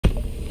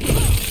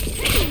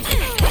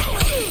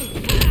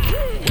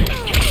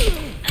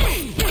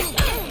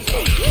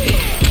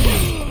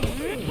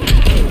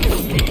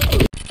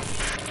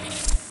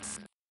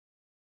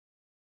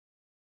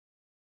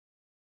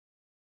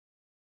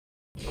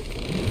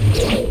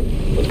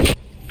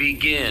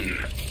Begin.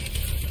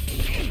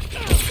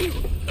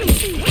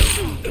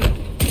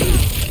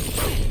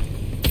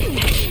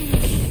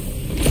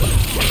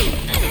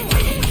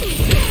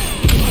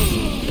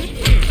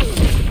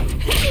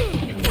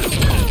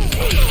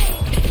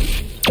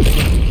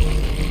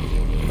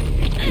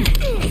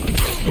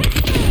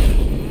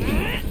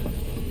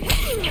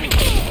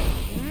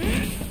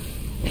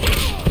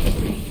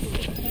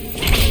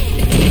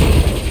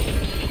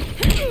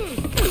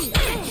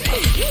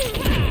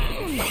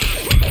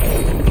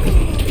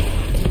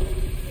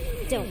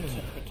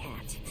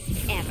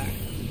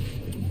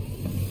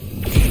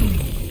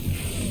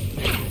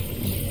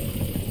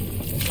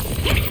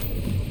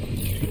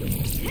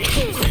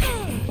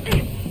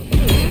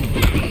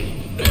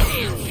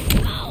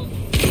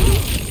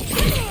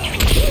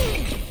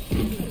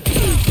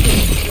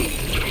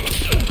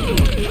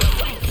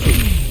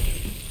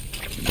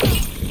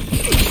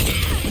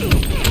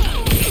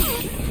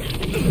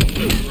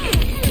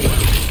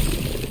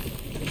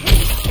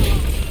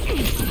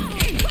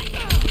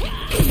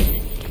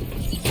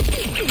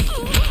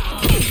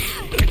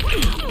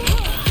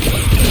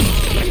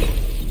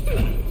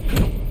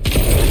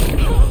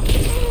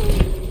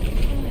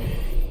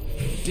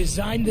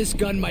 Designed this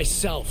gun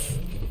myself.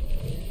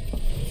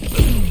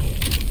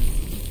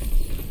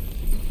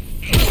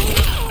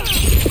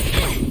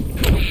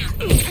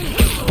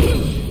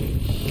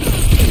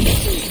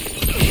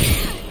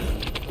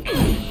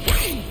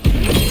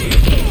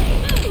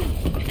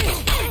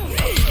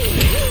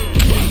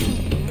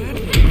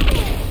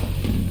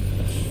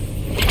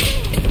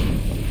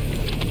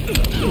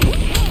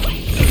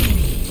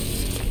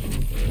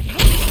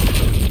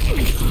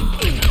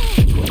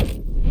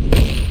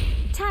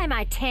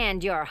 I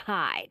tanned your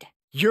hide.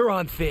 You're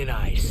on thin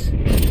ice.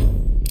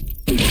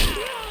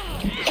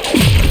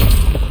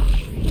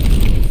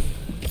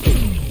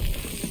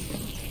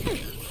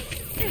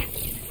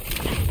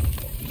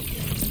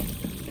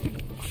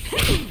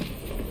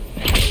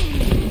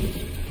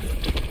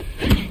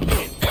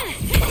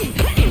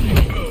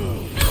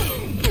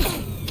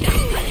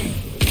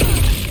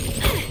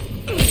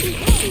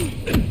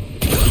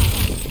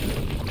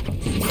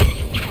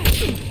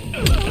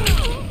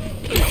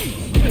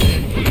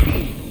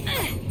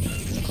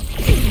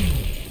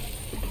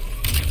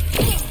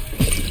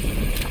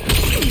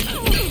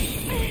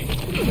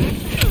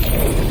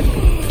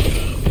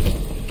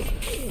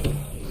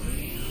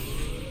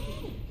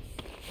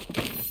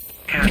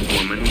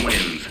 Catwoman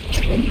wins.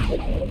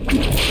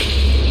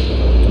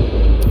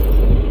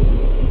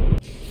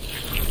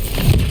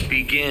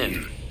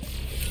 Begin.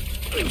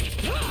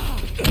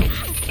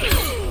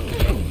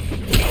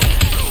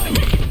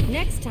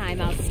 Next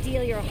time I'll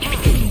steal your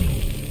heart.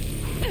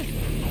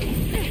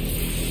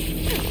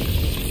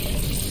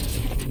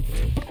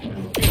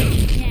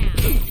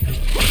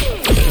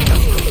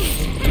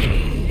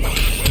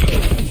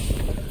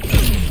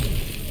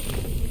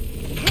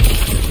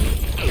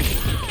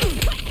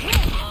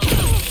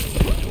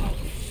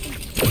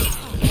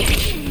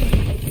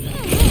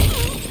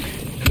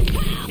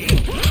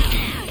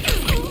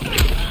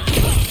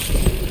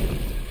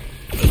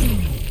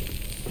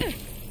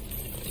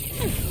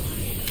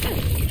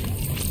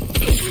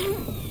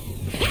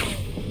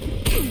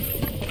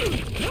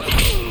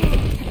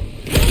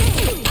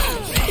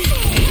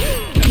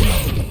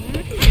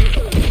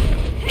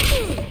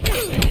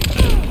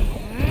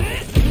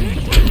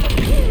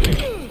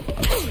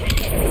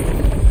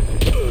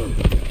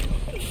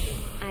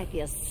 I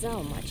feel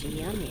so much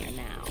yummier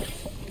now.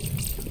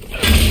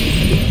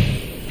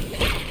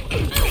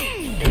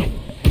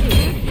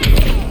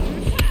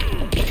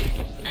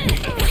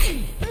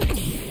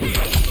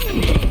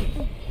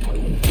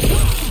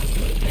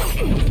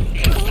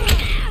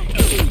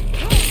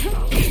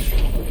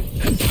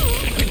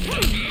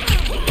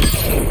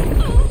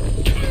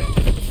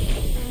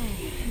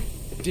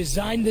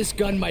 Designed this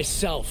gun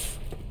myself.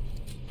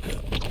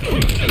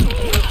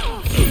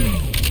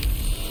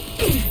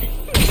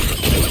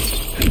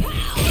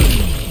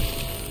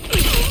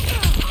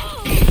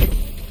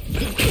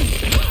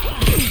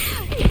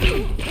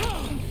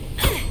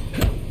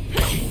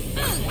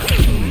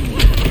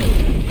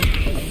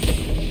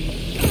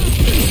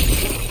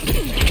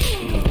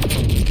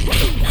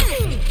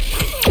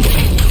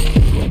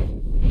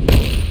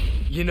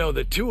 You know,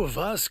 the two of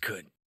us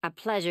could. A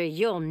pleasure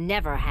you'll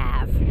never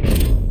have.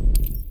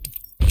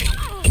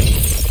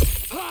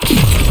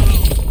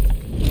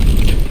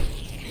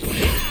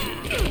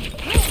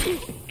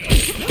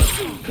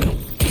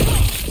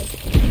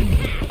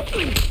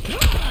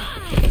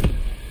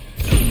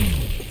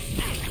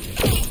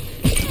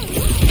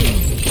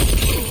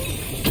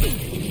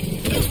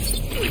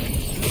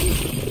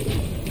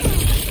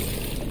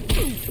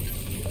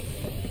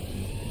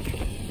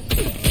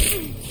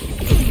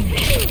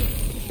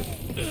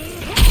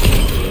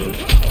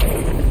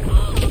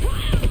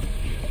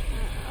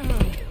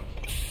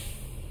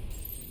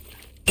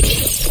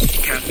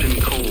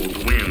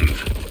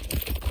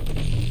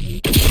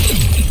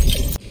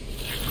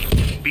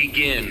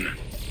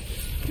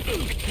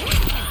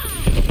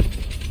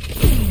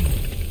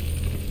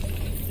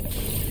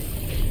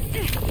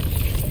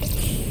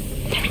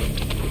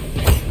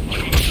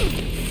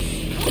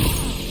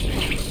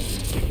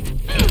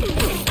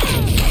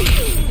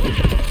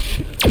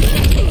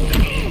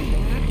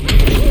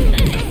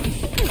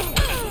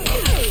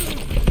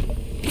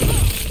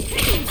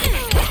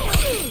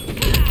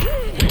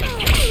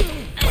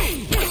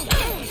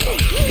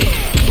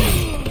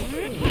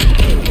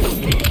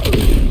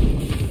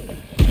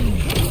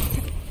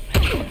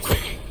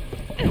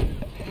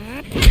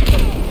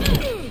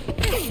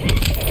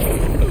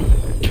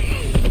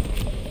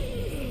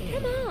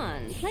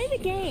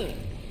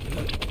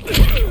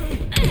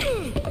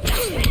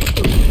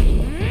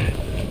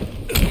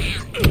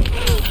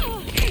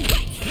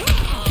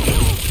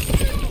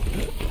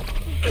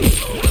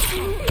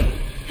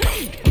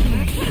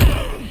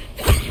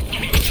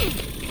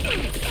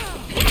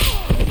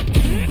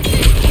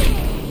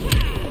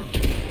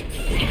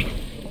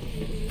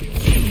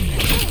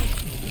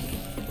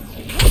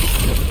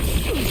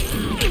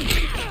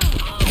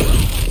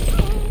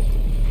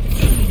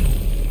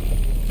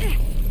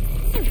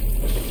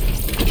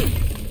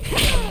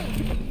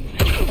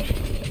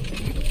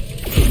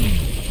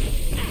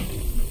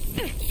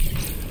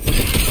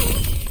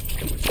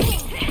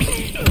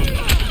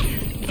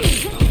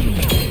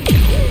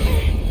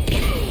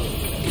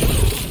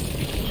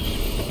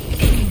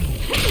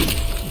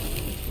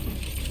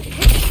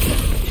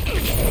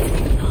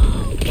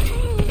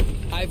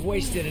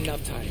 wasted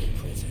enough time in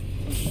prison.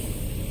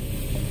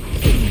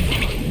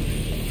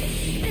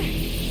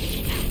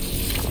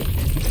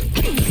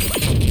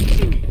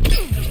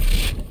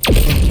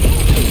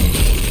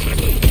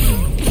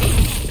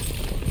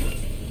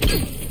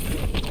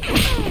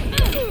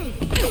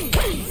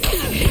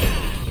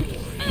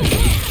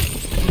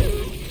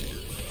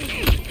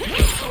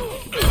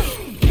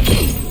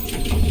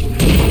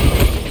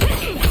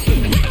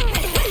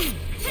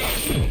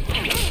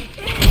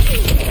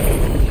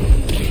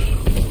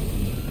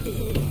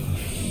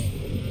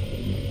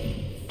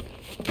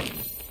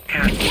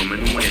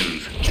 Catwoman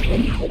wins.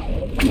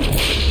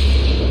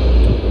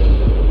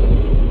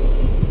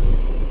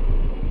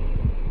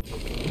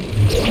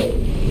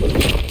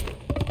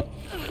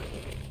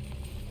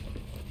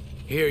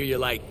 Hear you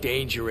like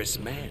dangerous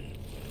men.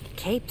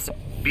 Capes.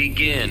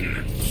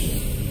 Begin.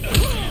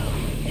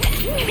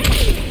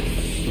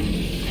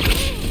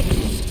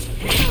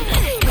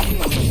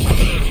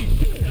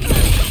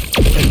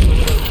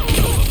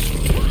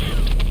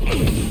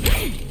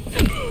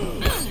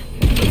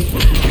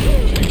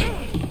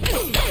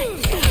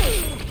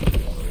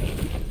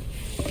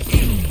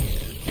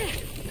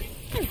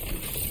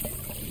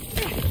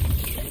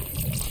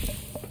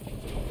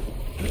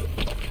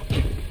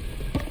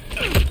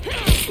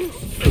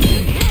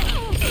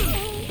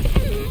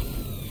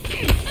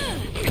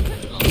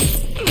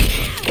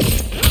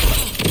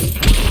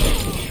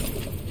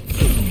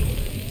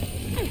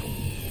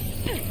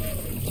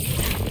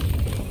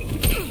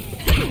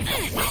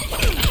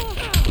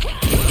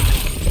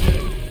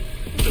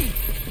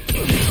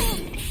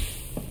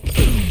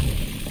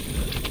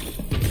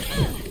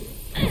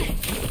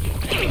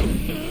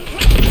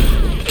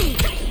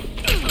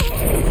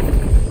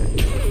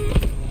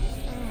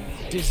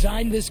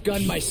 Designed this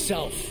gun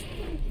myself.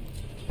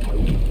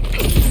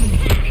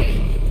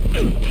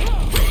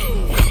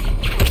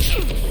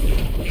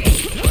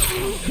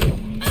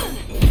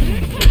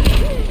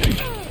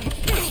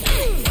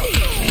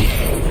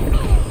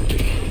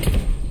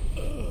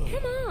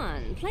 Come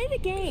on, play the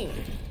game.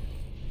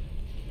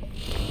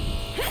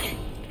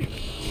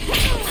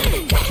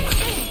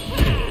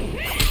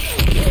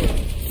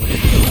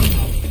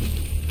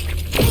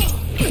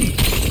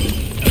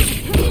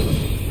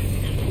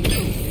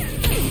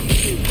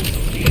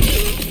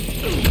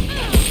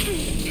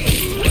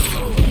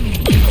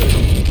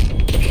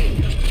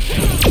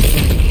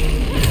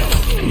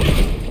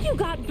 You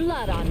got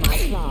blood on my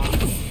claws.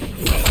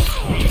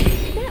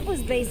 That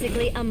was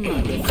basically a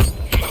mugging.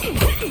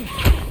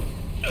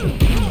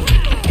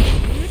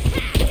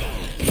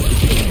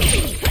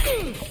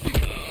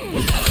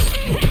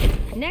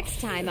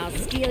 Next time I'll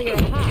steal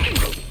your heart.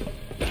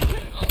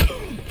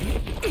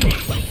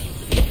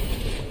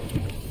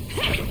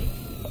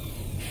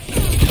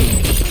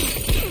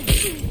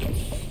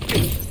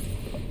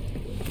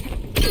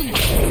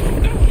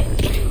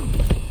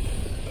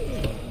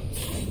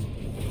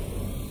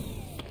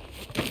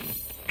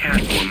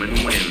 Catwoman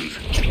wins.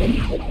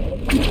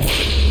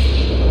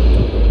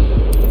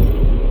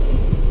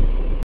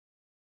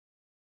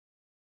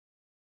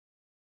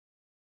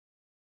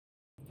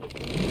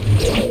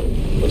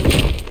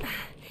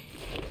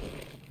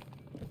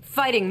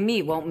 Fighting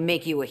me won't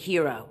make you a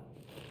hero.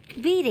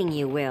 Beating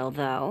you will,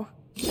 though.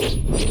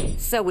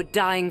 So would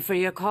dying for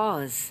your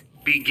cause.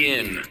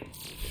 Begin.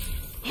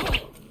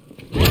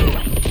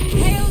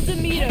 Hail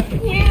Demeter!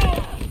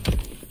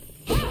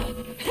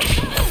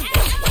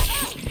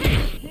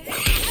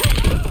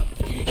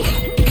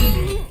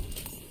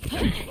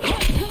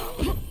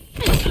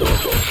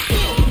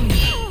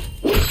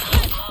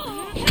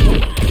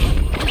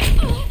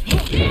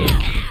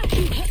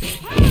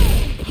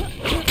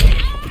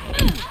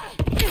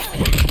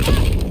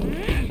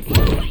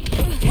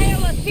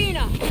 Hail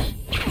Athena!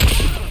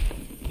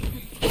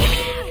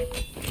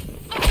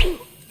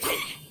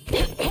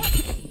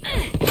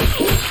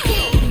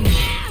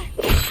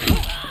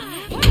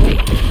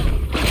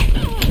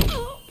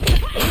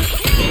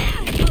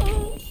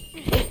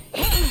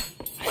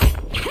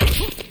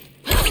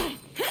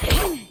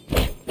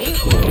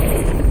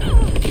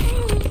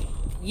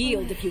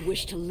 Yield if you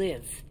wish to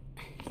live.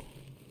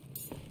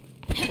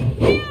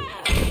 Hail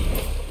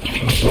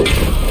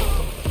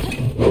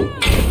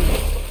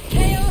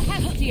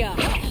Hestia!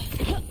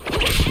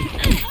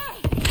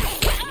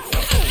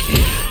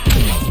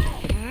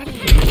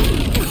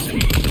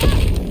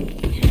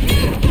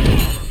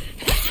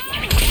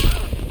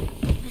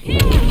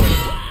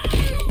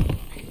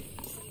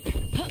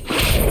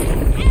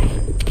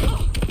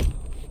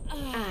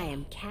 I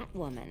am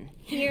Catwoman.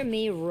 Hear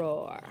me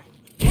roar.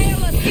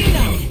 Hail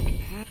Athena!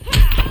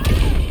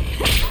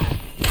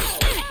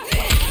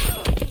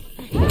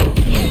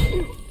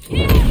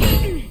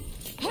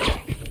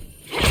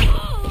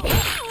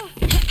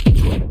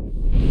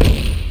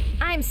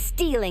 I'm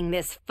stealing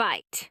this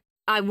fight.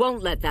 I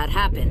won't let that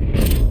happen.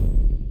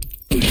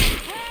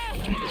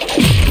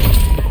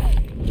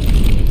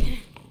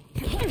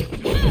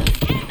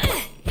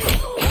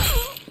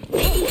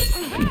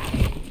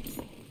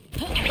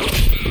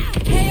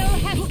 Hail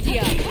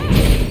Hestia!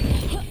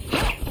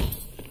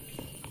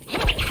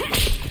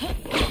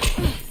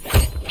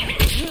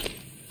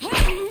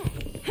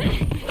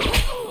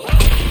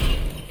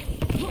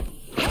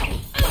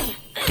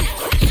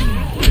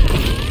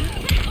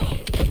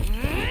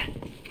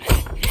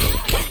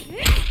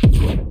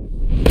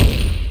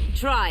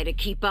 Try to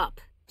keep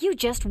up. You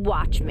just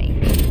watch me.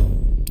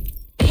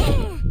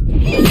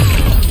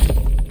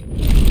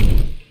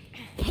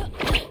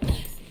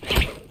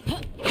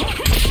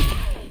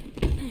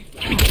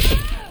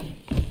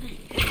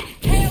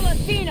 Hail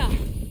Athena!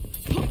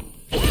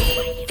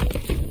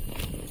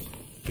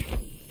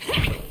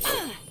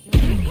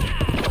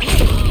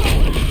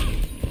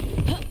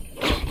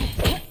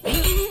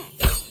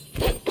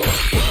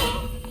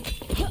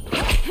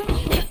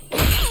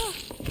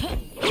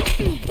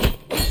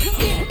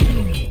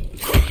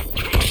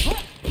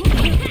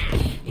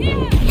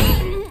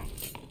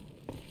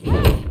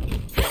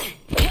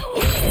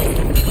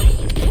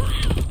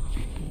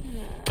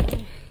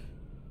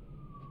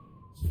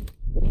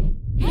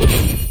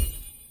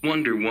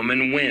 Wonder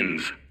Woman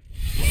wins.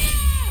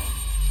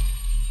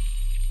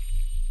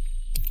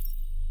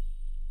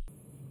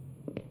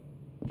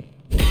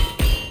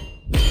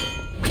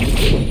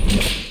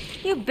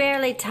 You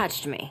barely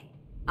touched me.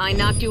 I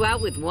knocked you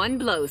out with one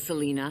blow,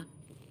 Selena.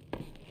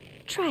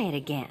 Try it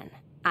again.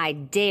 I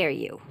dare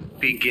you.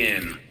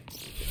 Begin.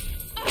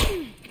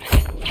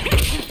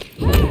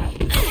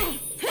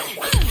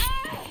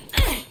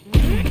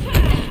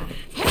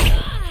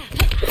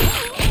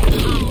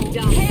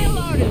 Hail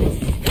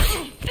Artemis!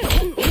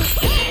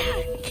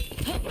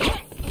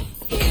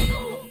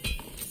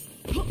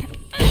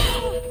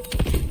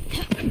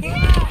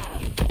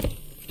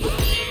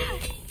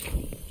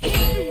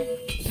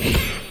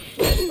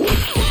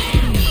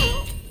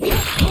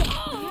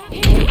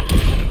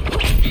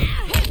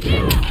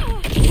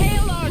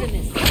 Hail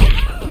Artemis!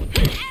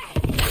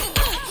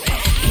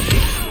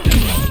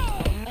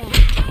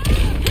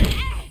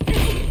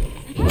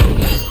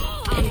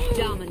 I'm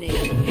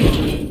dominating.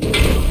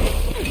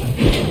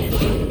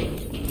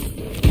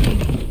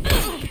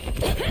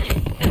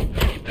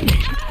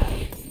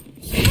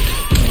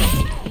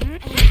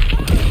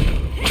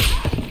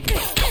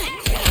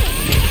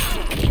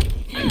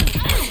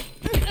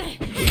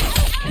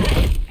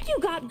 You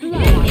got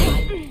blood on my...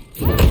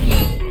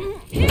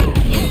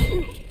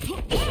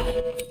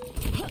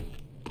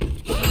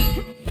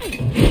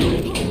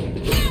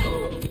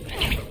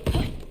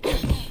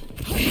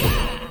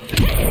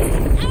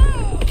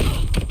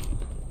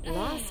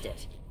 Lost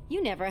it.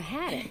 You never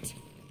had it.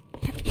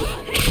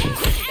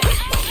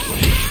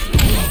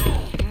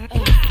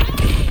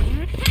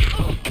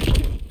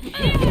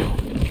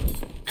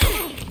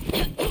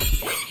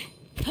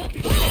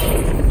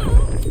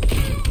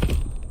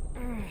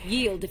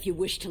 Yield if you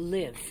wish to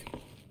live.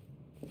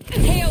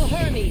 Hail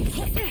Hermes!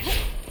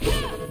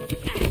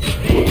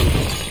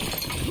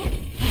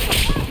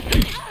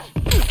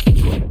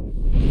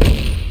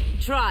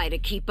 Try to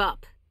keep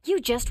up. You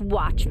just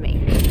watch me.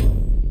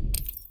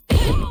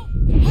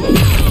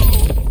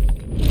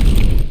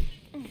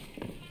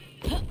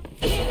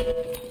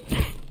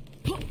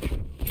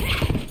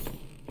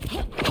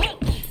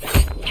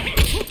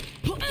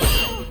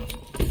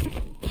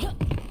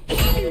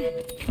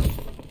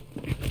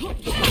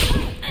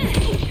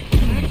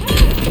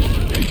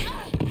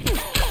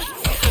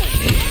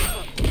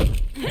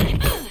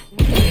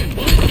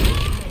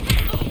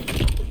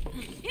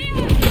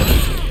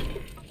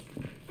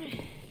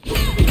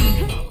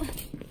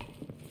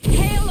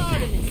 Hail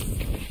Artemis!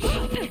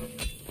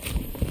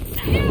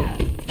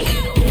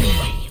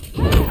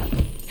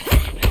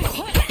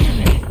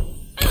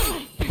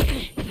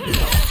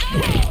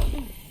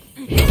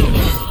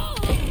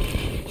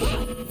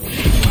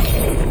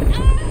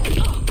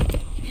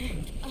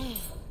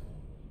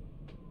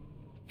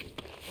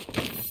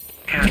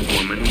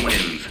 Catwoman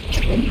wins.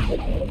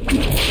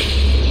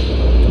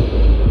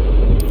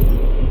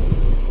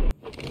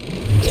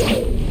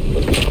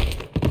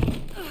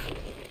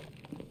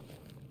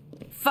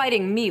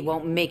 Fighting me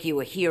won't make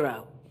you a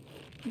hero.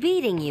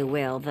 Beating you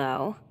will,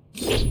 though.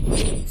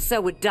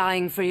 So would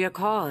dying for your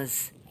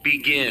cause.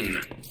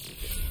 Begin.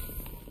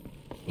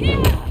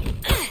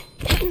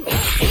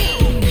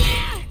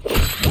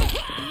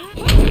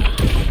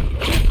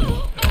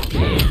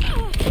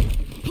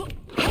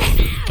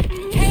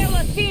 Hail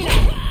Athena!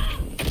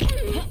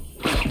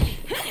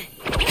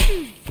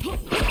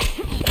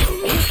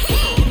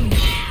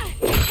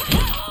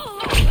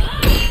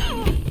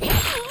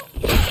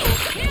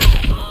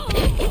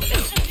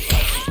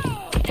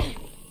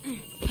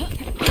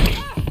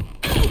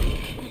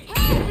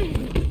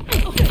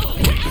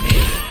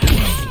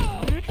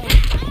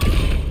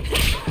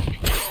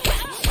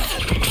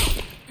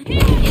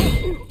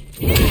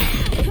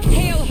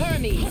 Hail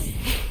Hermes!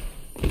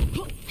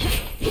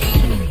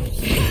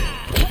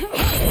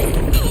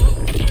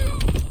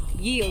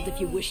 Yield if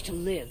you wish to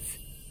live.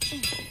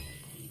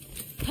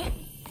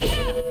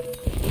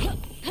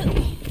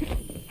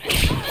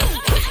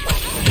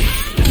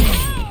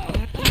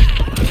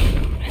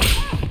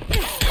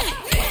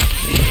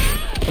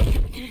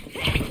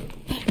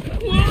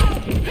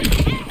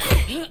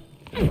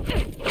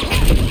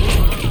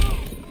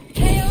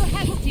 Hail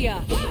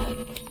Hestia!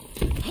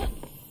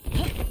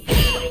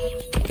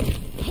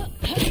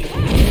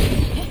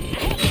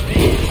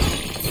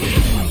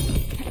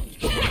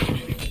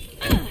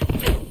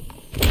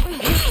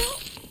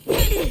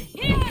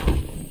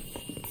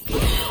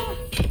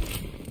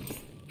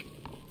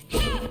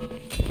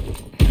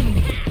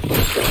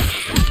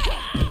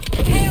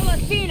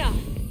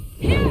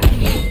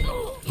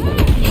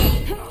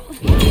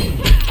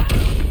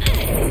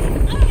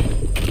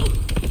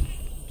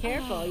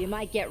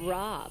 might get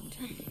robbed.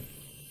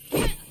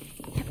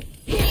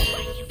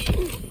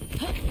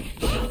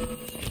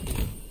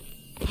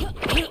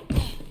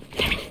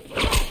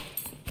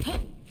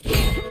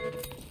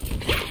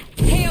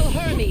 Hail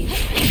Hermes!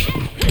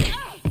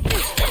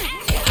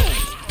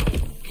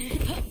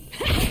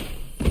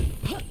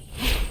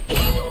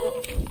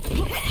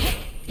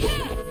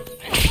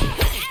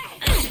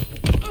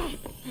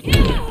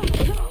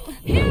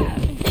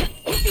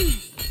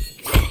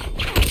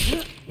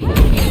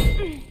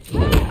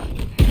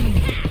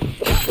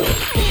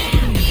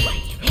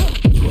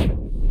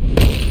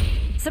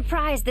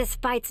 Surprised this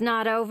fight's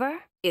not over?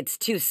 It's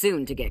too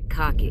soon to get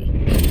cocky.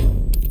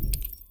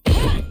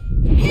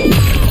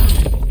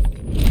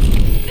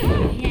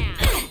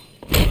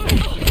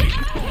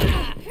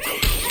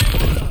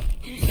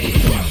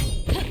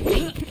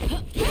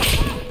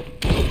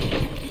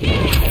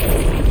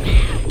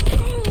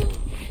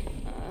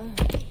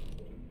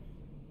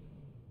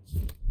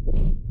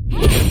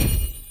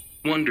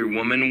 Wonder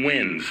Woman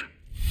wins.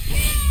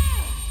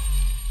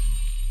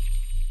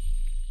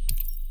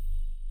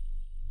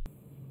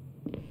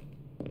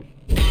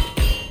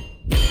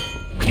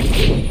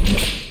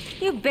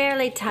 You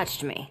barely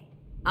touched me.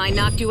 I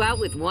knocked you out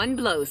with one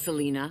blow,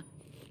 Selena.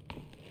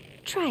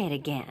 Try it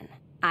again.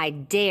 I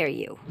dare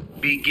you.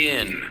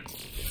 Begin.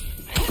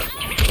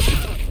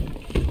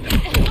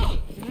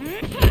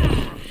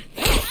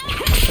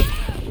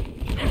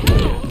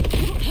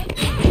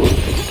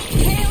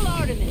 Hail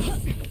Artemis!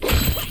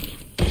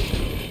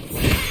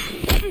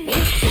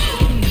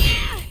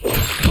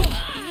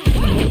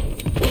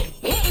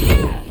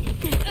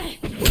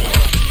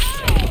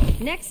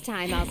 Next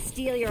time I'll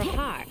steal your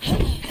heart.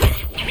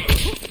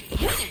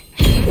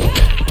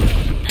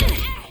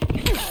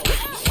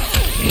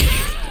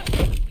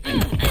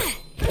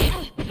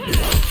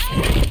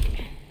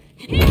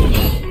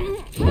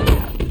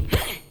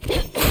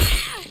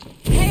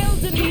 Hail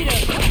Demeter!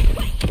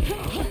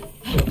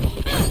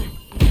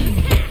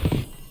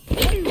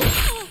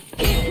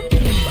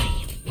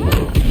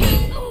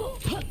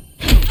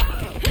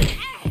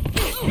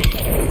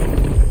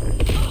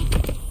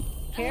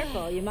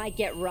 Careful, you might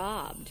get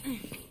robbed.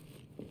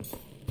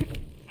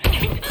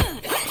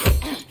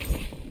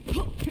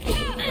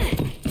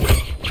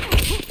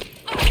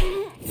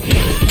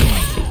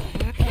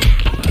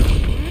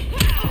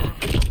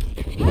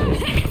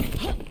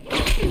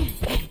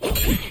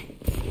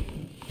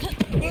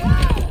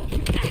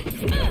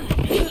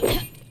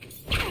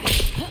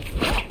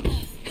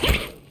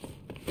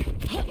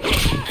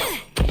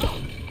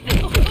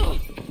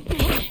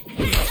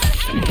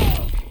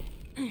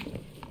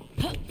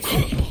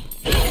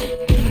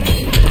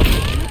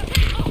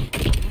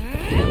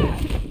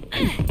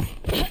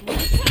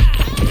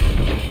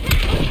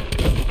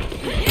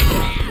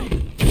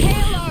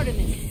 Hail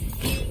Artemis!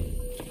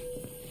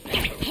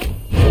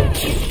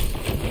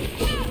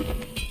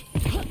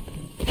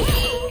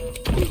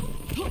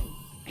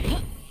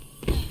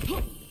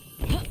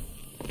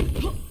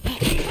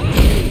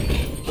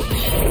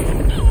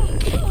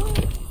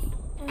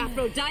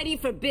 Aphrodite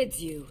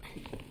forbids you.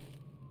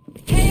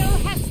 Hail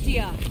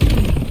Hestia!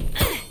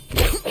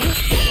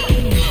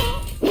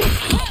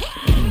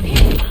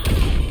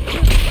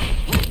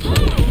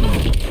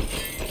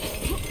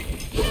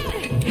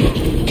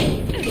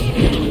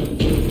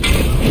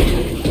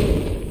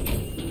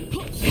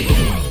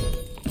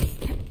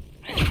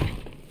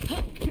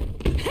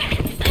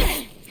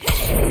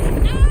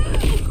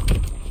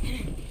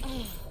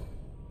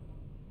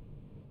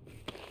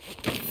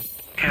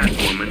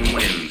 Catwoman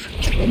wins.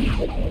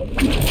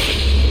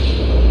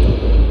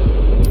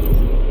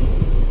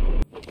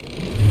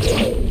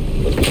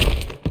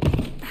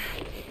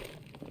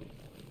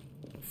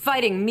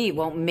 Fighting me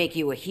won't make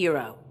you a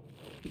hero.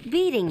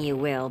 Beating you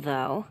will,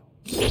 though.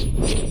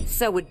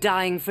 So would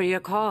dying for your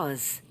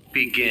cause.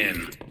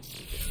 Begin.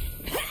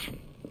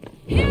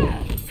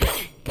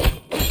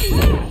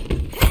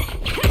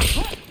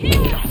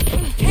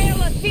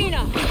 Hail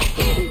Athena!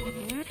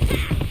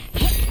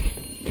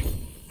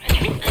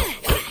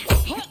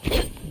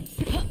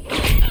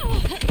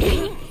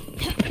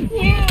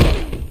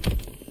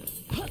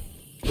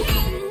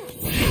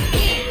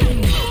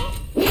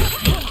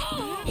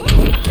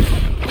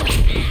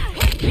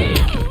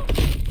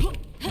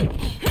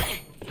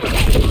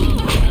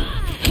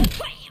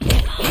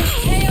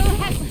 Hail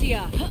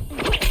Hestia!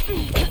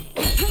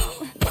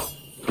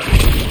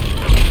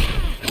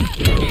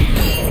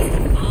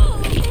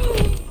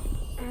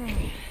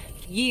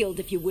 Yield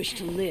if you wish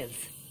to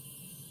live.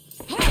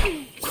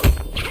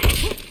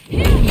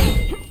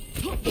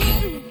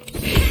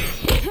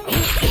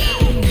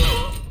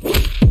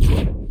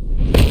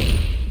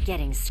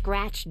 Getting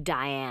scratched,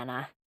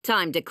 Diana.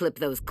 Time to clip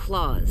those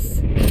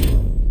claws.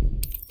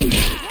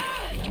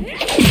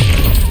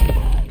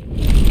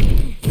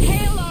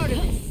 Hail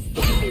Artemis!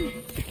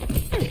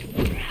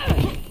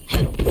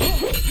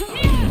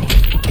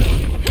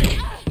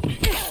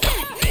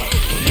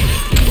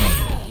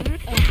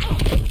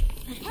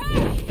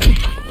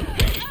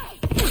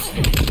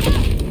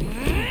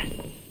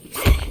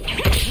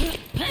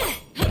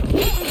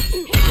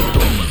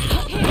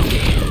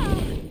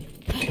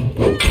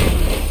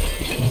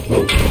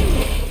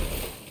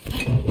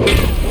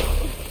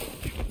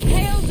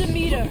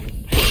 Eater!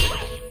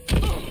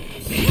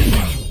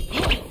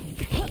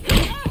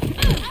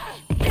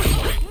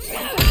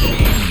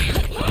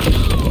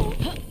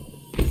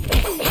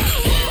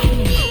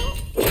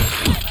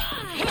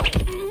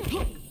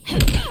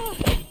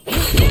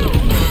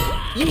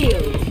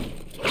 Yield.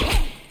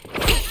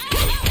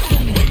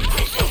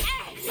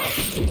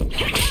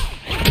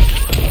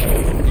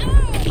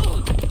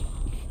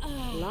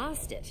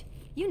 Lost it.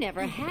 You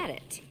never had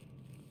it.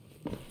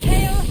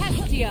 Hail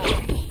Hestia!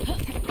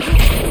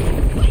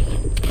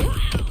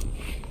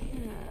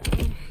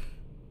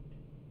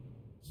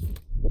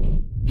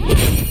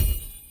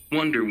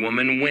 Wonder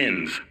Woman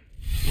wins.